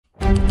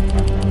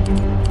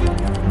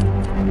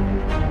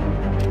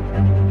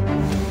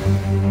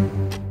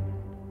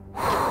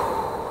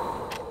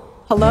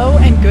Hello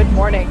and good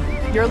morning.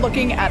 You're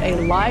looking at a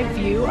live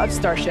view of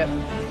Starship,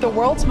 the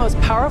world's most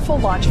powerful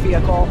launch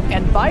vehicle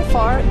and by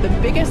far the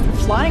biggest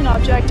flying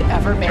object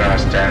ever made.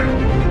 Just 10,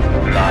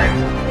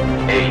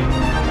 9, 8,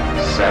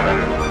 7,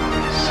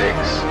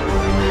 6,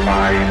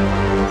 5,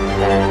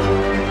 4,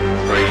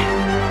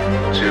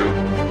 3, 2,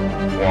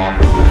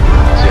 1,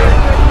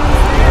 0.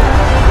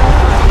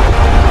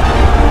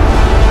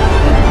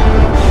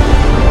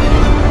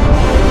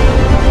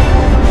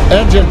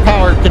 Engine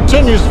power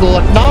continues to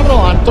look nominal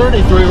on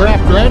 33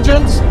 Raptor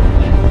engines.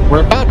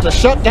 We're about to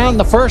shut down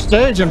the first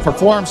stage and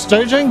perform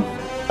staging.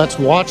 Let's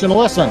watch and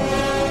listen.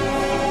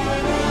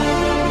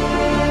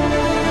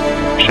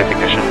 Ship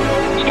ignition.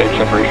 Stage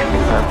separation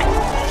confirmed.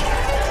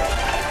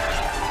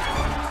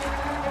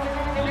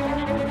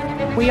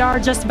 We are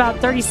just about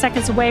 30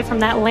 seconds away from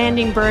that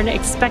landing burn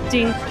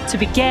expecting to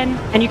begin.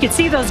 And you can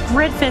see those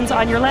grid fins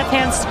on your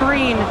left-hand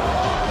screen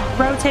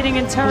rotating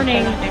and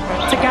turning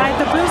to guide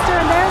the booster.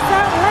 And there's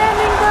that land.